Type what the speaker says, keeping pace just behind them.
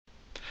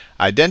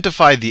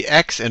Identify the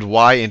x and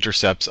y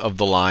intercepts of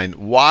the line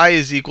y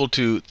is equal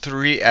to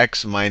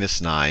 3x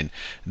minus 9.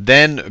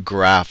 Then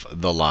graph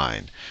the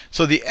line.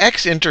 So the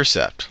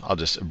x-intercept, I'll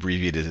just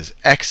abbreviate it as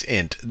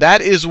x-int,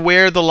 that is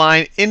where the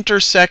line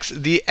intersects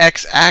the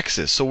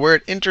x-axis. So where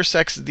it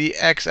intersects the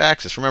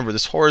x-axis, remember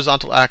this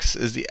horizontal axis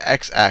is the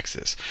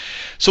x-axis.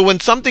 So when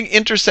something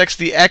intersects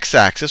the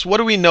x-axis, what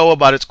do we know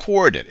about its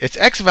coordinate? Its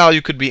x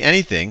value could be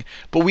anything,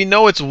 but we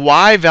know its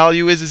y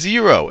value is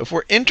 0. If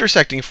we're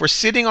intersecting, if we're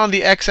sitting on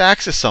the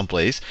x-axis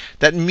someplace,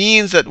 that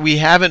means that we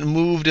haven't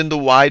moved in the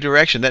y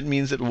direction. That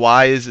means that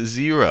y is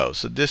 0.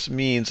 So this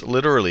means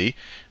literally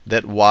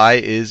that y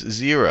is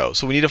 0.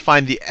 So we need to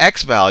find the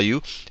x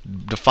value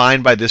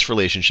defined by this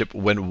relationship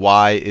when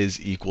y is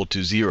equal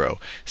to 0.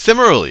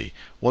 Similarly,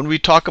 when we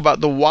talk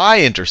about the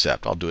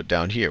y-intercept, I'll do it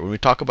down here. When we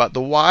talk about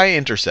the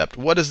y-intercept,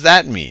 what does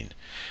that mean?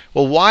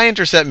 Well,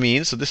 y-intercept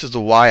means, so this is the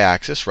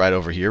y-axis right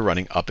over here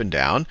running up and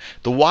down.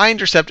 The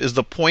y-intercept is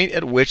the point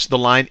at which the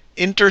line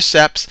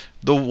intercepts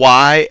the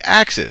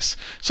y-axis.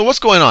 So what's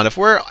going on? If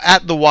we're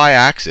at the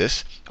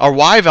y-axis, our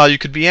y value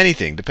could be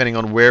anything depending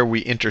on where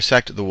we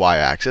intersect the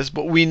y-axis,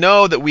 but we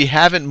know that we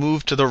haven't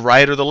moved to the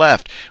right or the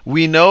left.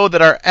 We know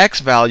that our x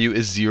value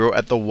is 0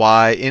 at the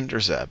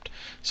y-intercept.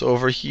 So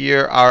over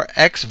here, our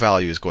x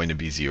value is going to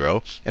be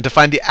 0. And to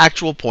find the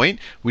actual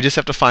point, we just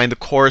have to find the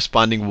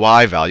corresponding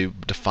y value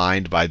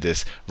defined by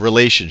this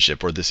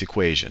relationship or this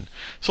equation.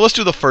 So let's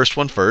do the first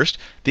one first.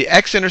 The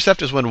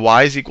x-intercept is when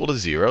y is equal to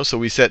 0. So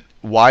we set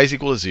y is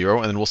equal to 0,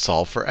 and then we'll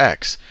solve for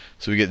x.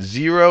 So we get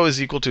 0 is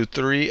equal to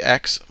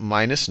 3x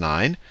minus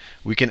 9.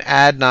 We can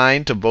add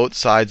 9 to both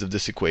sides of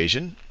this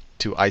equation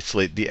to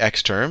isolate the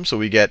x term. So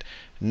we get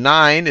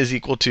 9 is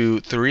equal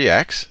to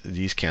 3x.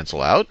 These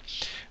cancel out.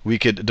 We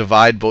could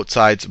divide both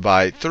sides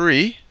by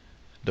 3.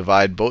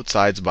 Divide both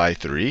sides by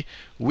 3.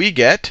 We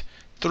get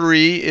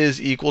 3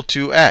 is equal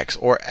to x,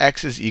 or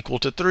x is equal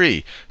to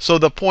 3. So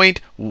the point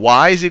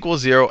y is equal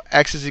to 0,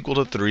 x is equal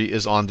to 3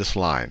 is on this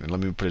line. And let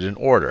me put it in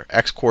order.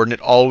 X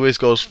coordinate always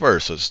goes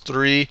first. So it's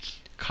 3,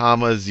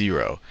 comma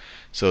 0.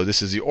 So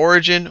this is the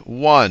origin.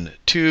 1,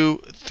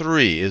 2,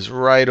 3 is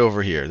right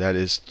over here. That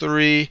is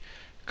 3,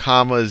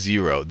 comma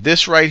 0.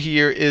 This right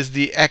here is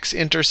the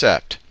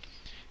x-intercept.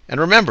 And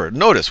remember,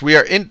 notice, we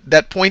are in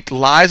that point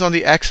lies on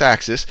the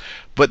x-axis,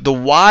 but the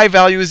y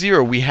value is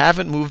 0. We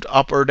haven't moved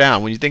up or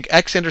down. When you think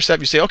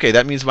x-intercept, you say, OK,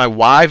 that means my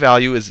y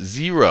value is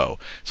 0.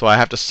 So I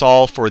have to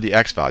solve for the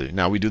x value.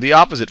 Now we do the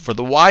opposite for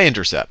the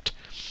y-intercept.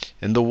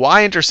 In the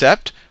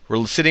y-intercept,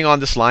 we're sitting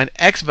on this line.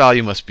 X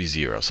value must be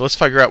 0. So let's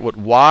figure out what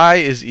y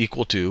is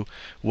equal to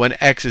when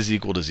x is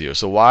equal to 0.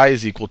 So y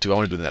is equal to, I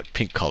want to do that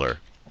pink color.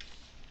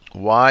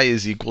 Y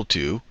is equal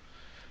to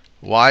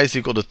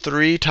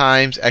 3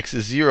 times x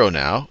is 0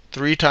 now.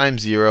 3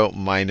 times 0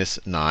 minus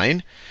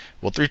 9.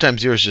 Well, 3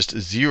 times 0 is just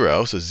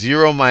 0. So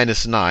 0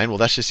 minus 9, well,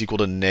 that's just equal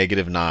to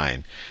negative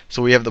 9.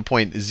 So we have the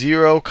point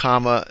 0,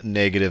 comma,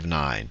 negative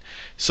 9.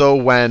 So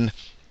when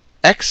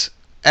x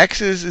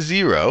is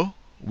 0,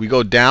 we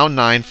go down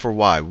 9 for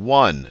y.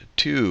 1,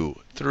 2,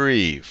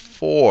 3,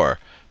 4,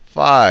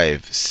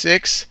 5,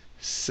 6,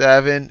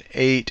 7,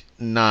 8,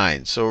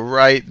 9. So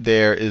right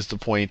there is the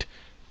point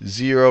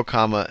 0,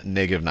 comma,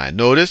 negative 9.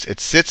 Notice it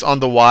sits on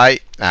the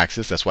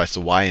y-axis. That's why it's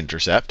the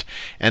y-intercept.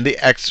 And the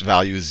x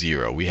value is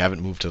 0. We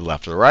haven't moved to the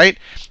left or the right.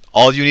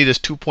 All you need is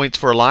 2 points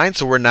for a line.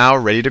 So we're now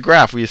ready to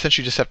graph. We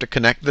essentially just have to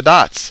connect the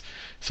dots.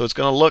 So it's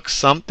going to look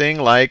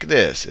something like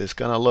this. It's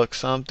going to look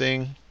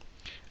something,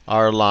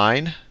 our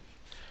line.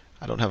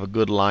 I don't have a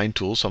good line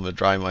tool, so I'm going to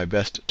try my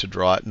best to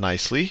draw it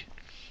nicely.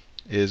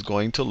 Is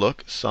going to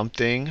look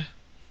something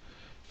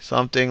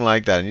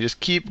like that. And you just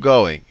keep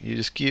going. You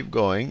just keep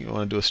going. You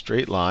want to do a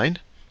straight line.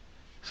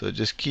 So it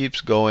just keeps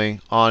going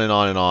on and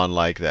on and on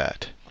like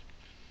that.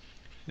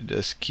 It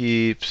just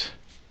keeps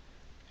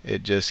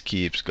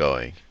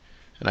going.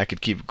 And I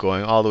could keep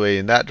going all the way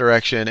in that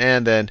direction,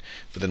 but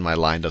then my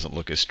line doesn't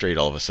look as straight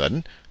all of a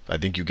sudden. I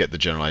think you get the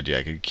general idea.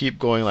 I could keep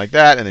going like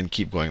that and then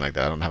keep going like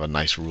that. I don't have a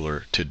nice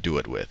ruler to do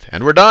it with.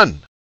 And we're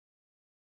done.